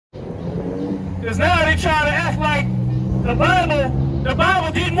Because now they try to act like the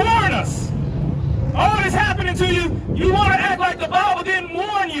Bible didn't warn us. All this happening to you, you want to act like the Bible didn't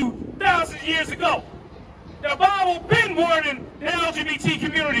warn you thousands of years ago. The Bible been warning the LGBT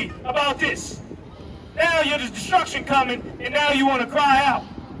community about this. Now there's destruction coming, and now you want to cry out.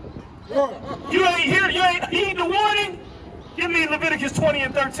 You ain't heed the warning? Give me Leviticus 20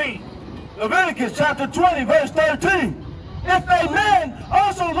 and 13. Leviticus chapter 20, verse 13. If a man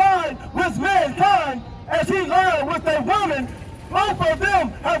also lie with mankind, as he lied with a woman, both of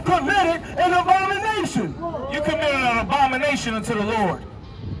them have committed an abomination. You committed an abomination unto the Lord.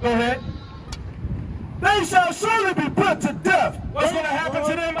 Go ahead. They shall surely be put to death. What's going to happen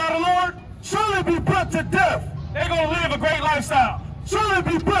to them by the Lord? Surely be put to death. They're going to live a great lifestyle. Surely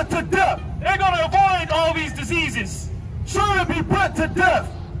be put to death. They're going to avoid all these diseases. Surely be put to death.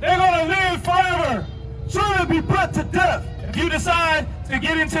 They're going to live forever. Surely be put to death. If you decide to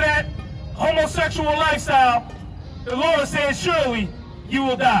get into that homosexual lifestyle, the Lord says, surely you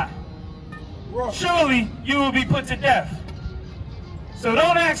will die. Surely you will be put to death. So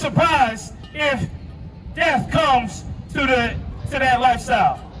don't act surprised if death comes to that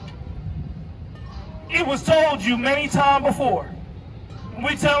lifestyle. It was told you many times before. And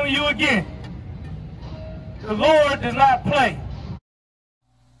we're telling you again. The Lord does not play.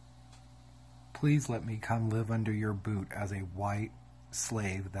 Please let me come live under your boot as a white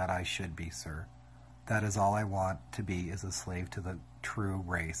slave that I should be, sir. That is all I want to be, is a slave to the true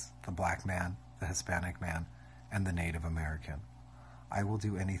race, the black man, the Hispanic man, and the Native American. I will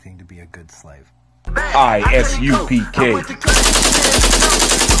do anything to be a good slave. I.S.U.P.K.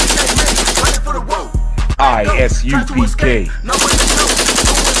 I.S.U.P.K.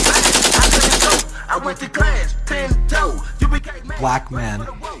 Black men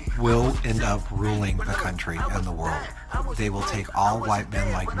will end up ruling the country and the world. They will take all white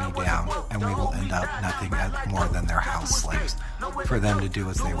men like me down, and we will end up nothing more than their house slaves for them to do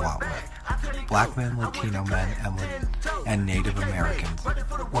as they want with. Black men, Latino men, and Native Americans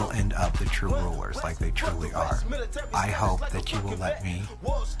will end up the true rulers like they truly are. I hope that you will let me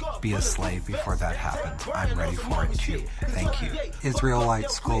be a slave before that happens. I'm ready for it too. Thank you.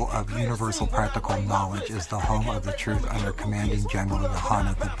 Israelite School of Universal Practical Knowledge is the home of the truth under Commanding General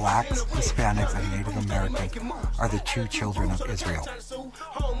Yohanna. The blacks, Hispanics, and Native Americans are the true children of Israel.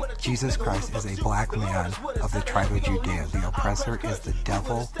 Jesus Christ is a black man of the tribe of Judea. The oppressor is the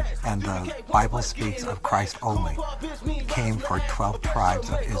devil, and the Bible speaks of Christ only. Came for 12 tribes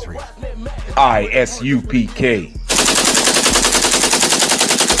of Israel. I.S.U.P.K.